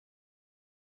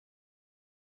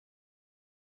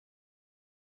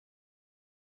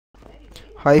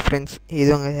Hi friends,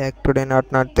 இது உங்கள்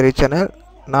TODAY003 channel.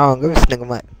 நான் உங்கள்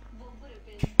Vishnukumar.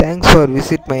 Thanks for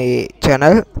visit my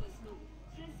channel.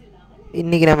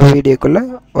 இன்றைக்கி நம்ம வீடியோக்குள்ளே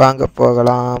வாங்க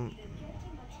போகலாம்.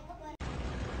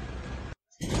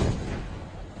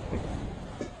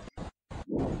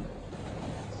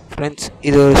 ஃப்ரெண்ட்ஸ்,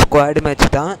 இது ஒரு ஸ்குவாட் மேட்ச்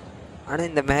தான். ஆனால்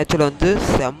இந்த மேட்ச்சில் வந்து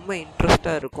செம்ம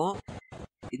இன்ட்ரெஸ்ட்டாக இருக்கும்.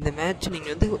 இந்த மேட்ச்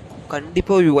நீங்கள் வந்து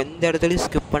கண்டிப்பாக எந்த இடத்துலையும்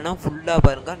ஸ்கிப் பண்ணால் ஃபுல்லாக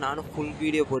பாருங்கள். நானும் ஃபுல்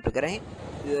வீடியோ போட்டுக்கிறேன்.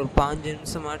 இது ஒரு 5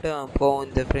 நிமிஷமாட்டும் போகும்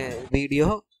இந்த வீடியோ.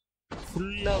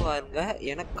 ஃபுல்லாக பாருங்க.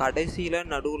 ஏன்னா கடைசியில்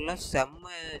நடுவில் செம்ம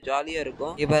ஜாலியாக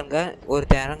இருக்கும். இங்கே பாருங்க,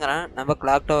 ஒருத்தர் இறங்குறான். நம்ம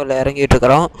கிளாக் டவரில் இறங்கிட்டு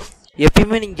இருக்கிறோம்.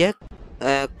 எப்பயுமே நீங்கள்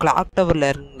கிளாக் டவரில்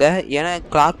இறங்குங்க. ஏன்னா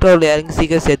கிளாக் டவரில் இறங்கி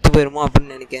சீக்கிரம் செத்து போயிடுமோ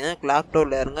அப்படின்னு நினைக்கிறேன். கிளாக்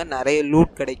டவரில் இறங்க நிறைய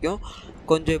லூட் கிடைக்கும்.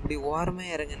 கொஞ்சம் இப்படி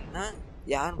ஓரமாக இறங்குன்னா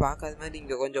யாரும் பார்க்காத மாதிரி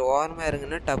இங்கே கொஞ்சம் ஓரமாக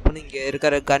இறங்குன்னா டப்புன்னு இங்கே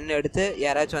இருக்கிற கன் எடுத்து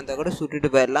யாராச்சும் வந்தால் கூட சுட்டுட்டு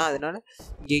போயிடலாம். அதனால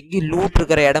இங்கே எங்கேயும் லூட்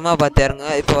இருக்கிற இடமா பார்த்து இறங்க.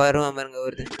 இப்போ வருவான் பாருங்க,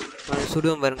 வருது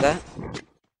சுடுவோம் பாருங்க.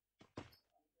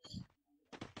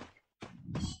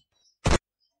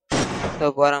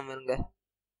 போறாம இருங்க.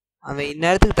 அவன்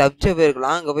இந்நேரத்துக்கு தப்பிச்ச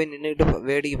போயிருக்கலாம். அங்கே போய் நின்றுக்கிட்டு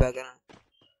வேடிக்கை பார்க்குறான்.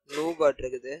 நூ பாட்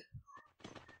இருக்குது,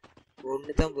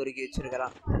 ஒன்று தான் பொறுக்கி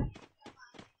வச்சிருக்கிறான்.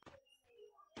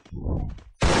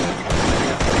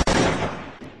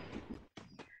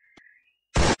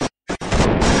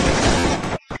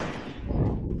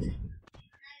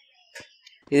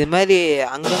 இது மாதிரி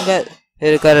அங்கங்க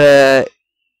இருக்கிற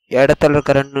இடத்துல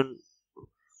இருக்கிற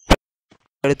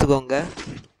எடுத்துக்கோங்க.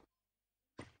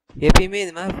 எப்பயுமே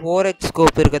இது மாதிரி 4x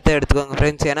ஸ்கோப் இருக்கிறத எடுத்துக்கோங்க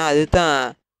ஃப்ரெண்ட்ஸ். ஏன்னா அதுதான்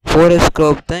 4x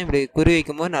ஸ்கோப் தான் இப்படி குறி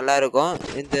வைக்கும் போது நல்லாயிருக்கும்.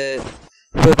 இந்த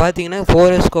இப்போ பார்த்தீங்கன்னா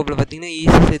 4x ஸ்கோப்பில் பார்த்தீங்கன்னா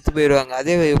ஈஸியாக செத்து போயிடுவாங்க.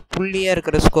 அதே புள்ளியாக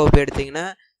இருக்கிற ஸ்கோப் எடுத்திங்கன்னா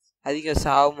அதிகம்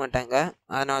சாக மாட்டாங்க.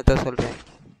 அதனால தான் சொல்கிறேன்.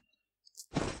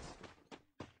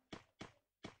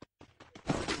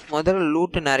 முதல்ல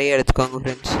லூட்டு நிறைய எடுத்துக்கோங்க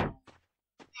ஃப்ரெண்ட்ஸ்.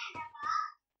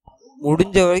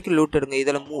 முடிஞ்ச வரைக்கும் லூட் எடுங்க.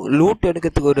 இதில் லூட்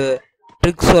எடுக்கிறதுக்கு ஒரு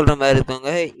ட்ரிக்ஸ் சொல்கிற மாதிரி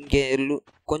இருக்குங்க. இங்கே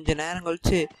கொஞ்சம் நேரம்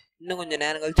கழிச்சு இன்னும் கொஞ்சம்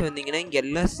நேரம் கழிச்சு வந்தீங்கன்னா இங்கே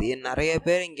எல்லாம் நிறைய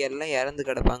பேர் இங்கே எல்லாம் இறந்து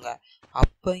கிடப்பாங்க.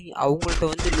 அப்போ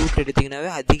அவங்கள்ட்ட வந்து லூட்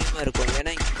எடுத்திங்கன்னாவே அதிகமாக இருக்கும்.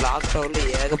 ஏன்னா இங்கே கிளாக்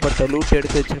டவரில் ஏகப்பட்ட லூட்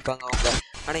எடுத்து வச்சுருப்பாங்க அவங்க.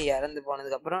 ஆனால் இறந்து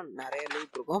போனதுக்கப்புறம் நிறைய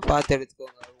லூட் இருக்கும், பார்த்து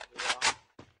எடுத்துக்கோங்க.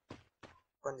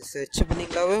 கொஞ்சம் சர்ச்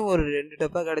பண்ணிங்களாவே ஒரு 2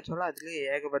 டப்பா கிடச்சாலும் அதுலேயே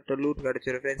ஏகப்பட்ட லூட்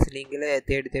கிடச்சிடும் ஃப்ரெண்ட்ஸ். நீங்களே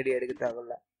தேடி தேடி எடுக்க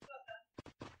தேவையில்ல.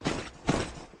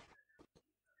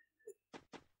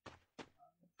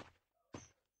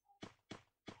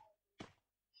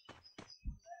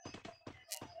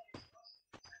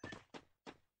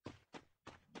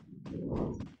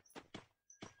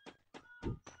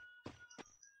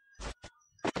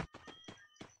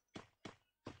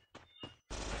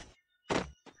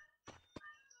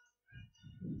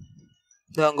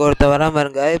 அங்கே ஒருத்தர் வராமல்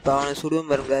பாருங்க. இப்போ அவனை சுடுவோம்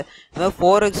பாருங்க. இந்த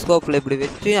 4x ஸ்கோப்பில் இப்படி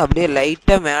வச்சு அப்படியே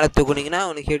லைட்டாக மேலே தூக்குனிங்கன்னா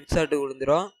அவனுக்கு ஹெட் ஷாட்டு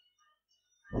விழுந்துடும்.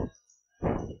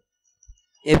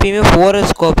 எப்பயுமே 4x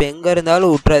ஸ்கோப் எங்கே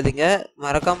இருந்தாலும் விட்டுறாதீங்க.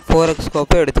 மறக்காமல் 4x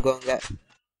ஸ்கோப்பை எடுத்துக்கோங்க.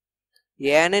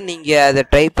 ஏன்னு நீங்கள் அதை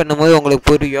ட்ரை பண்ணும்போது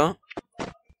உங்களுக்கு புரியும்.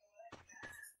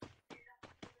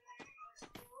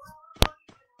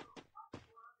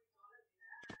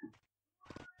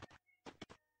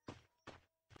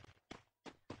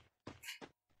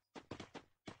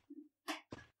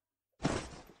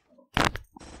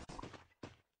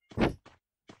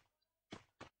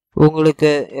 உங்களுக்கு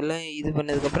எல்லாம் இது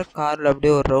பண்ணதுக்கப்புறம் காரில்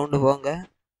அப்படியே ஒரு ரவுண்டு போங்க.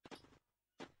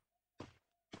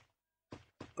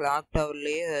 கிளாக்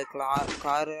டவர்லேயே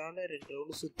காரால் 2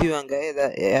 ரவுண்டு சுற்றி வாங்க.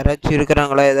 யாராச்சும்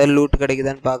இருக்கிறாங்களா, ஏதாவது லூட்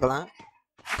கிடைக்குதான்னு பார்க்கலாம்.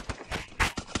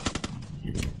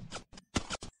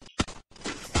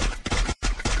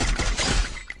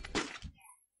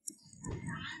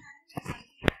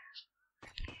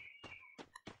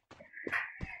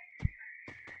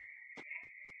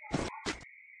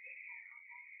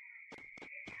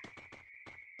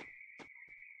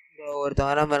 ஒருத்தன்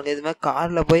வர பாருங்க. இது மாதிரி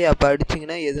காரில் போய் அப்போ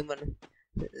அடிச்சிங்கன்னா எது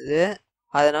பண்ணுது.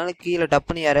 அதனால் கீழே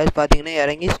டப்புன்னு யாராச்சும் பார்த்தீங்கன்னா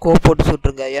இறங்கி ஸ்கோப் போட்டு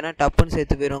சுட்டுருங்க. ஏன்னா டப்புன்னு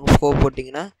சேர்த்து போயிடுவாங்க ஸ்கோப்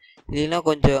போட்டிங்கன்னா. இல்லைன்னா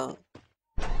கொஞ்சம்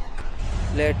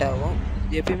லேட் ஆகும்.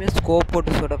 எப்பயுமே ஸ்கோப்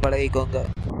போட்டு சுட பழகிக்கோங்க.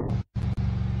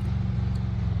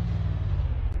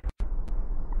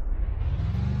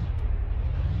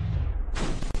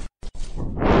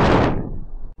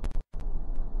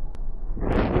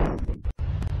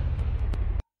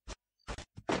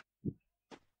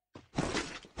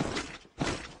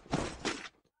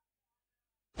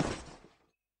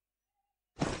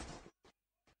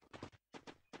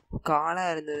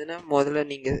 காலாக இருந்ததுன்னா முதல்ல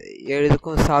நீங்கள்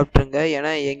எழுதுக்கும் சாப்பிட்ருங்க.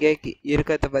 ஏன்னா எங்கே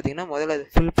இருக்கிறத பார்த்தீங்கன்னா முதல்ல அதை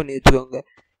ஃபில் பண்ணி வச்சுக்கோங்க.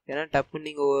 ஏன்னா டப்புன்னு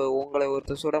நீங்கள் உங்களை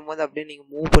ஒருத்தர் சுடும் போது அப்படியே நீங்கள்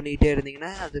மூவ் பண்ணிக்கிட்டே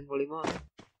இருந்தீங்கன்னா அது மூலிமா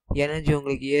எனர்ஜி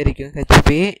உங்களுக்கு ஏறிக்கும்,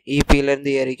 ஹெச்பி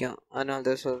இபிலேருந்து ஏறிக்கும். அதனால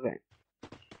தான் சொல்கிறேன்.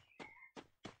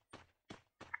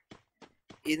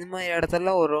 இது மாதிரி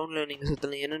இடத்துல ஒரு ரவுண்டில் நீங்கள்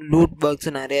சுற்றலாம். ஏன்னா லூட் பாக்ஸ்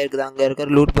நிறையா இருக்குது, அங்கே இருக்கிற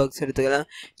லூட் பாக்ஸ் எடுத்துக்கலாம்.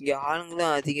 இங்கே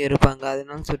ஆளுங்களும் அதிகம் இருப்பாங்க,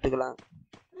 அதனால சுட்டுக்கலாம்.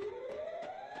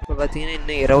 இப்போ பார்த்தீங்கன்னா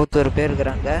இன்னும் 21 பேர்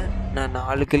இருக்கிறாங்க. நான்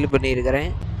 4 கில்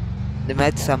பண்ணியிருக்கிறேன். இந்த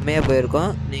மேட்ச் செம்மையாக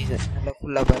போயிருக்கோம். நீங்கள் நல்லா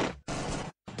ஃபுல்லாக பாருங்கள்.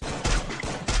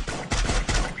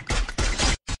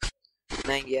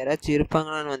 நான் இங்கே யாராச்சும்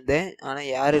இருப்பாங்களான்னு வந்தேன், ஆனால்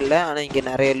யாரும் இல்லை. ஆனால் இங்கே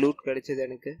நிறைய லூட் கிடைச்சது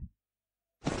எனக்கு.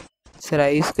 சரி,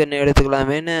 ஐஸ் கன்று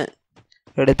எடுத்துக்கலாமேன்னு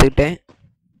எடுத்துக்கிட்டேன்.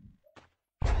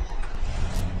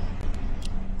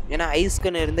 ஏன்னா ஐஸ்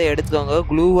கன்று இருந்தால் எடுத்துக்கோங்க.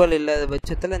 க்ளூவால் இல்லாத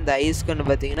பட்சத்தில் இந்த ஐஸ் கன்று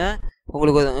பார்த்தீங்கன்னா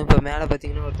உங்களுக்கு இப்போ மேலே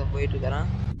பார்த்தீங்கன்னா ஒருத்தன் போயிட்டுருக்கிறான்.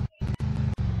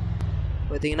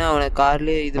 பார்த்தீங்கன்னா அவனை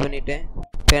கார்லேயே இது பண்ணிட்டேன்.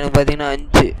 இப்போ எனக்கு பார்த்தீங்கன்னா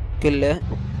 5 கில்லு.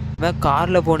 இதுமாதிரி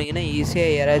காரில் போனீங்கன்னா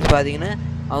ஈஸியாக யாராச்சும் பார்த்தீங்கன்னா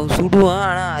அவன் சுடுவான்,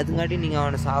 ஆனால் அதுங்காட்டி நீங்கள்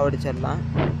அவனை சாவடிச்சிடலாம்.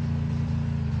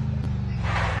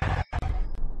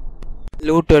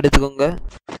 லூட் எடுத்துக்கோங்க,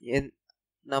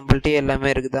 நம்மள்ட்டே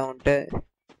எல்லாமே இருக்குது அவன்கிட்ட.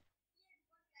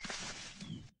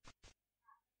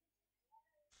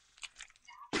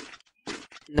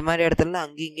 இந்த மாதிரி இடத்துல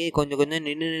அங்கேயும் இங்கேயும் கொஞ்சம் கொஞ்சம்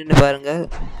நின்று பாருங்க.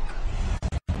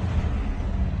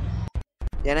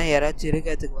 ஏன்னா யாராச்சும்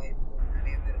இருக்கிறதுக்கு வாய்ப்பு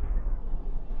நிறைய பேர் இருக்குது.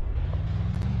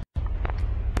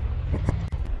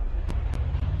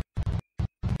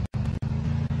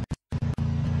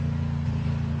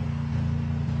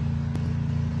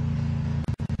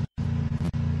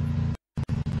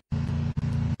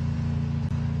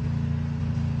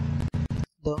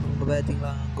 அங்கே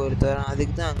பார்த்தீங்களா, அங்கே ஒருத்தர்.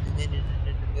 அதுக்கு தான் அங்கங்கே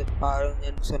நின்று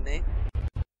பாருங்கன்னு சொன்னேன்.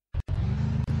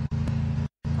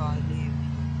 காலி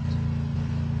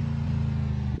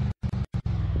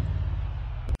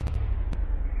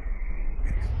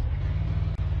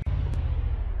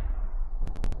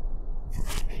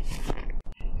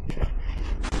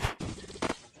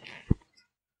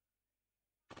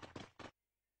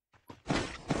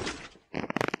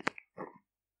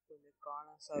கொஞ்சம்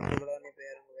காலம் சாப்பிட்டுக்கலான்னு இப்போ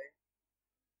இறங்குவேன்.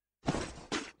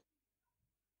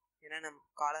 ஏன்னா நம்ம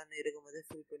காளான் இருக்கும்போது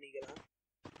ஃபில் பண்ணிக்கலாம்.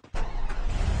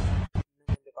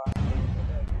 இன்னும் கொஞ்சம் காளான்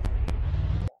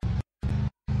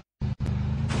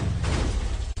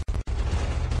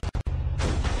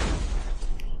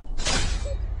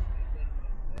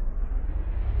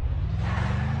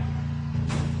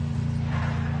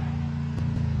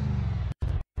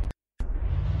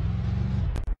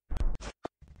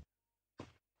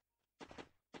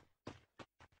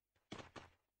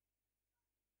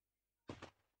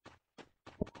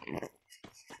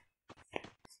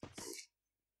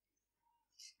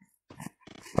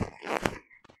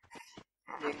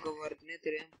எங்கே போகிறதுனே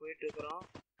தெரியாமல் போயிட்டுருக்குறோம்.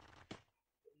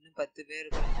 இன்னும் 10 பேர்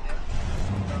இருக்காங்க.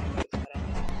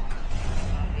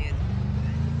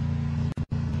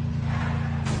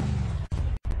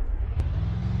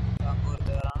 அங்கே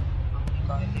ஒருத்தர் வரான். அவங்க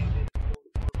காலையிலே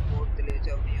போட்டு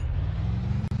வச்சு அப்படியும்.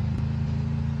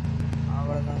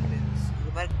 அவ்வளோதான் ஃப்ரெண்ட்ஸ்.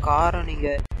 இது மாதிரி காரை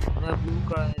நீங்கள் ப்ளூ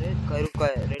கலரு கருப்பு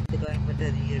கலர் 2 கார் மட்டும்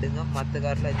அதிகம் எடுங்க, மற்ற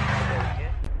காரில் அதிகம் எடுங்க.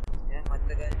 ஏன்னா மற்ற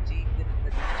கார் ஜீப்பு நம்ம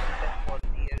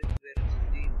போட்டு எடுத்து போயிடும்.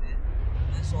 ஜீப்பு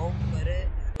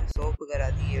சோப்பு கார்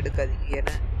அதிகம் எடுக்காதீங்க.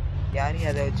 ஏன்னா யாரையும்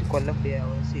அதை வச்சு கொல்ல முடியாது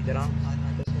அவ்வளோ சீக்கிரம்.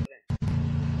 அதனால தான் சொல்கிறேன்.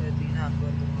 பார்த்தீங்கன்னா அங்கே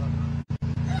ஒருத்தவங்க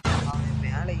அவன்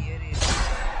மேலே ஏறி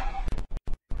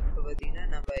இப்போ பார்த்தீங்கன்னா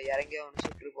நம்ம இறங்கி அவனை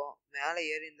சுட்டுருப்போம். மேலே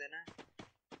ஏறி இருந்தேன்னா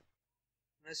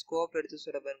ஸ்கோப் எடுத்து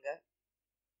சுட பாருங்க.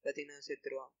 பார்த்தீங்கன்னா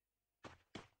செத்துருவான்.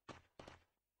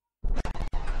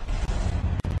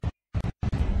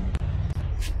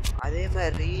 அதே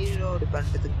மாதிரி ரீலோடு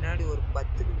பண்ணுறதுக்கு முன்னாடி ஒரு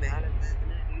 10க்கு மேலே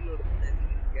இருந்ததுன்னா ரீலோடு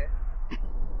பண்ணாதீங்க.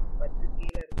 10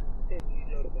 கீழே இருந்துட்டு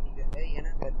ரீலோடு பண்ணிக்கோங்க.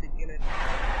 ஏன்னா 10 கீழே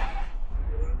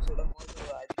சுடும் போது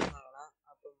அதிகமாகலாம்.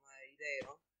 அப்போ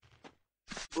இதாயிரும்,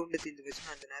 குண்டு தீர்ந்து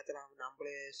போச்சுன்னா அந்த நேரத்தில்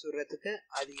நம்மளே சுடுறதுக்கு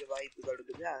அதிக வாய்ப்பு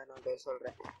கொடுக்குது. அதனால தான்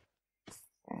சொல்கிறேன்.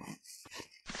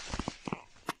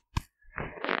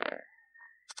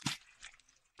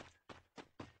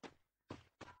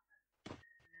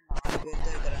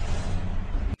 இருக்கிறாங்க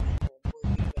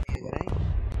 9 கில் பண்ணியிருக்கிறேன்.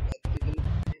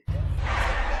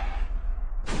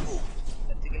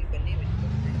 10 கில் பண்ணி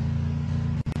வச்சுருந்தேன்.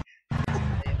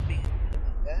 எப்படி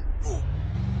பண்ணுவாங்க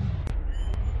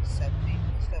சப்டி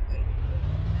ஃபஸ்ட்டாக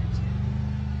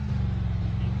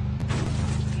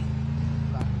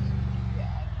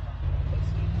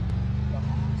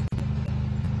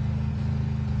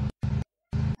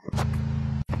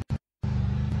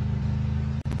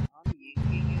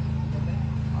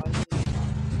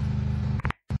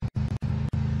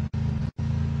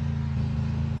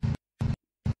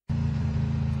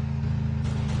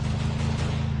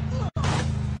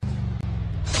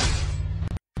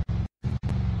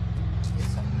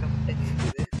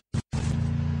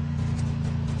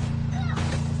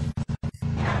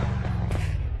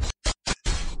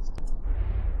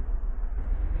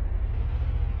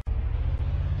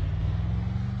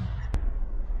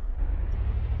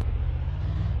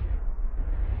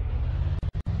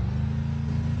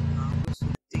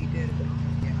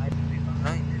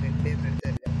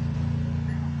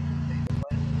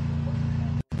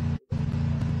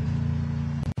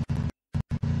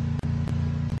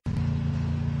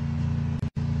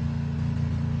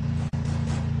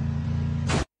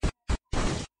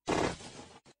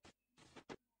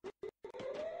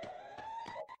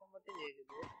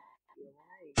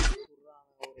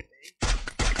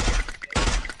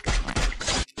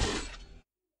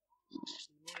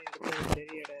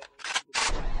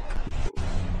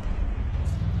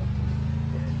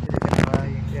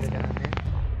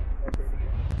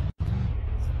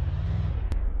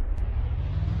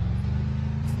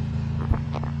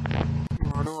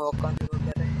நானும் உட்காந்து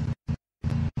கொடுக்குறேன்.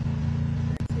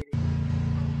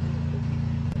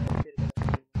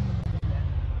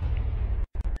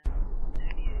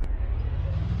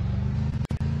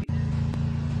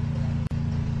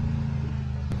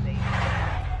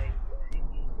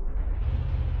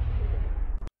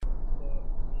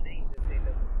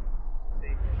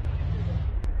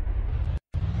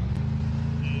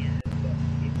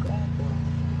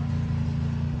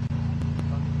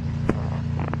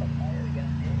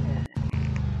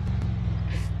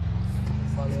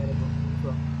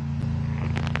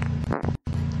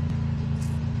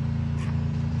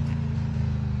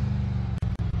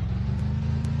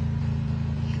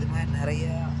 இது மாதிரி நிறைய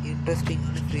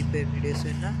இன்ட்ரெஸ்டிங்கான ஃப்ரீ ஃபயர் வீடியோஸ்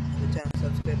வேணால் நம்ம சேனல்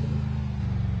சப்ஸ்கிரைப் பண்ணி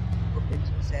உங்கள்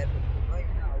ஃப்ரெண்ட்ஸுக்கு ஷேர் பண்ணிக்கோங்க.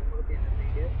 ஏன்னா அவங்களுக்கு இந்த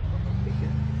வீடியோ ரொம்ப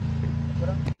பிடிக்கும்.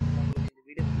 அப்புறம் உங்களுக்கு இந்த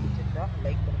வீடியோ பிடிச்சிருந்தா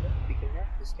லைக் பண்ணுங்கள், பிடிக்கலன்னா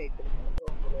டிஸ்லைக்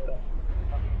பண்ணுங்கள். உங்களோட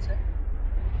கமெண்ட்ஸை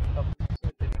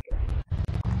தெரிவிக்கிறேன்.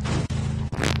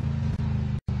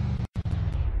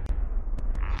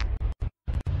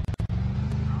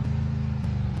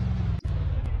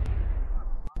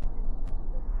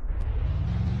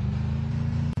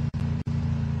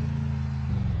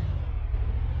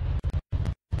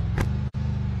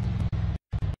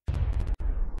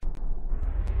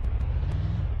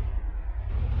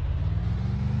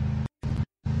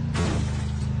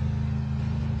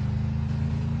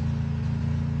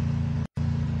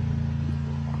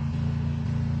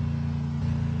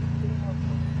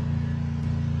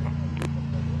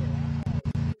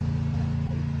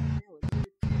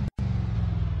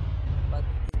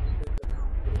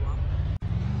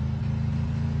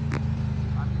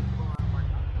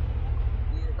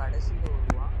 கடைசியில்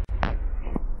வருவான்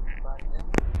பாருங்க.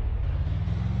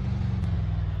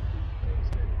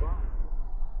 இருக்கும்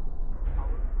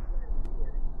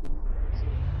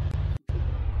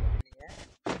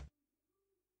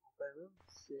அப்பவும்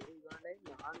சரி காண்டை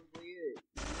நானும் போய்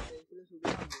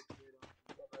சுடுவான் போயிடும்.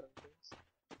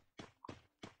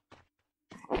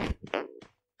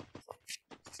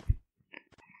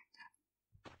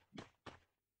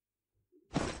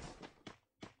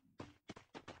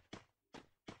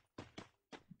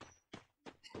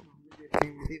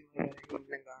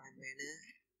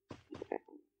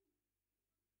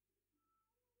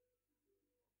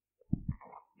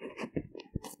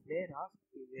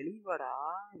 வெளிவாடா,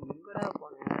 எங்கடா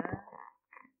போன?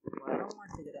 வர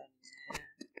மாட்டேங்கிறா.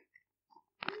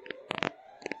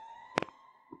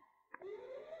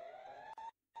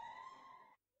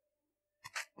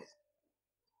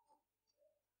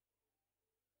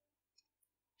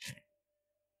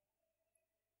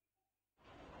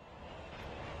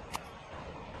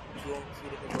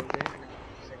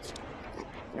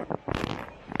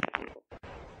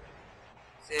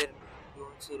 சரி,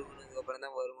 ஜோன் சுருங்கினதுக்கு அப்புறம்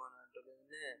தான்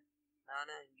வருமானன்றதுன்னு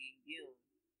நானும் அங்கேயும் இங்கேயும்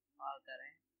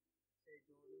பார்க்குறேன். சரி,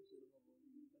 ஜோனும் சுருங்க போகுது.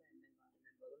 என்ன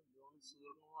காரணம்? ஜோன்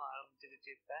சுருங்கவும்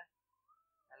ஆரம்பிச்சிருச்சு. இப்போ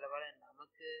நல்ல வேலை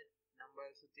நமக்கு நம்ம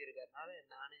சுற்றி இருக்கிறதுனால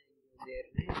நானும் இங்கே வந்து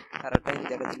ஏறினேன். கரெக்டாக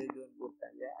இந்த இடத்துல ஜோன்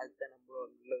போட்டாங்க. அதுதான் நம்மளோட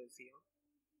நல்ல விஷயம்.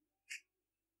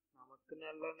 நமக்கு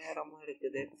நல்ல நேரமாக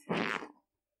இருக்குது.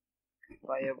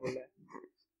 பயப்புல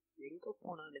எங்கே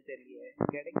போனாலும் தெரியல,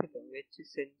 கிடைக்கட்டும், வச்சு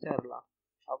செஞ்சிடலாம்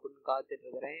அப்படின்னு காத்துட்டு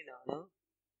இருக்கிறேன் நானும்.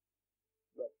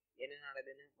 என்ன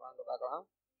நடக்குதுன்னு வாங்க பார்க்கலாம்.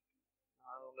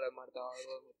 நான் உங்களை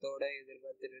மொத்தோட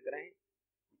எதிர்பார்த்துட்டு இருக்கிறேன்.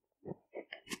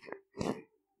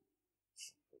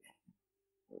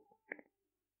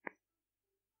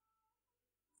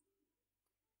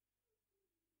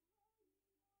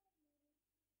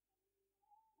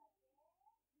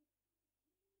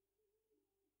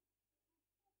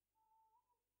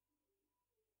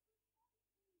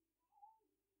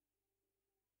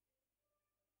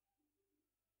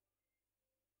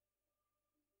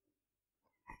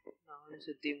 நானும்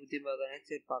சுற்றி முற்றி பார்க்குறேன்.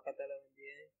 சரி, பக்கத்தில் வந்து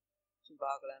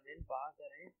பார்க்கலாமேன்னு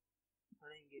பார்க்குறேன்.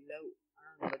 ஆனால் இங்கே இல்லை.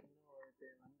 ஆனால் அங்கே பார்த்தீங்கன்னா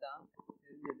ஒருத்தர் வந்தான்,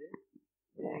 இருந்தது.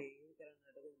 சரி, இருக்கிற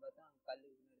நடக்குதுன்னு பார்த்தா அங்கே கல்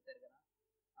எடுத்துருக்கிறான்.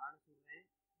 நானும் சொல்லுவேன்,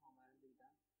 அவன்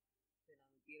மறந்துக்கிட்டான். சரி,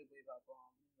 நாங்கள் கீழே போய் பார்ப்போம்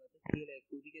அப்படின்னு பார்த்தா கீழே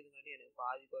குதிக்கிறதுக்காண்டி எனக்கு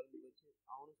பாதி குறைஞ்சி போச்சு.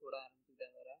 அவனும் சுட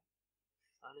ஆரம்பிச்சுட்டான் வேற.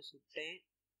 நானும் சுட்டேன்.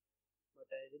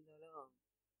 பட் இருந்தாலும்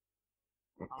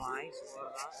அவன் ஆயுஸ்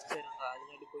போடுறான். சரி, நாங்கள்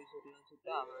அதுக்காண்டி போய் சொல்லலாம்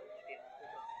சுட்டா அவன் அதுக்காண்டி என்ன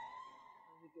சொல்கிறான்.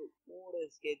 அதுக்கு கூட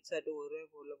ஸ்கெட்ச் ஷாட்டு ஒரே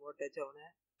பொருளை போட்டாச்சு அவனை.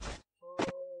 ஸோ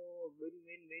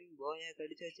வின் போயா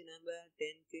கடிச்சாச்சு. நம்ம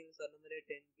 10 கில் சொன்ன மாதிரி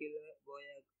 10 கில்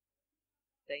போயா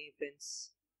தேங்க்யூ ஃப்ரெண்ட்ஸ்.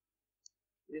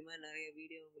 இது மாதிரி நிறைய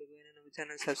வீடியோ உங்களுக்கு வேணும் நம்ம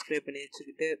சேனல் சப்ஸ்கிரைப் பண்ணி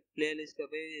வச்சுக்கிட்டு பிளேலிஸ்ட்டில்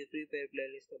போய் ஃப்ரீ ஃபயர்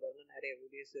பிளேலிஸ்ட்டில் பாருங்கள், நிறைய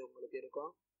வீடியோஸ் உங்களுக்கு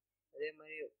இருக்கும். அதே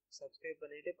மாதிரி சப்ஸ்கிரைப்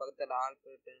பண்ணிவிட்டு பக்கத்தில் ஆல்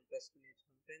பட்டன் ப்ரெஸ் பண்ணி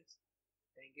வச்சுக்கோங்க ஃப்ரெண்ட்ஸ்.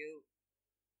 தேங்க்யூ.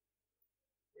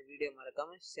 இந்த வீடியோ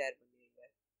மறக்காமல் ஷேர் பண்ணி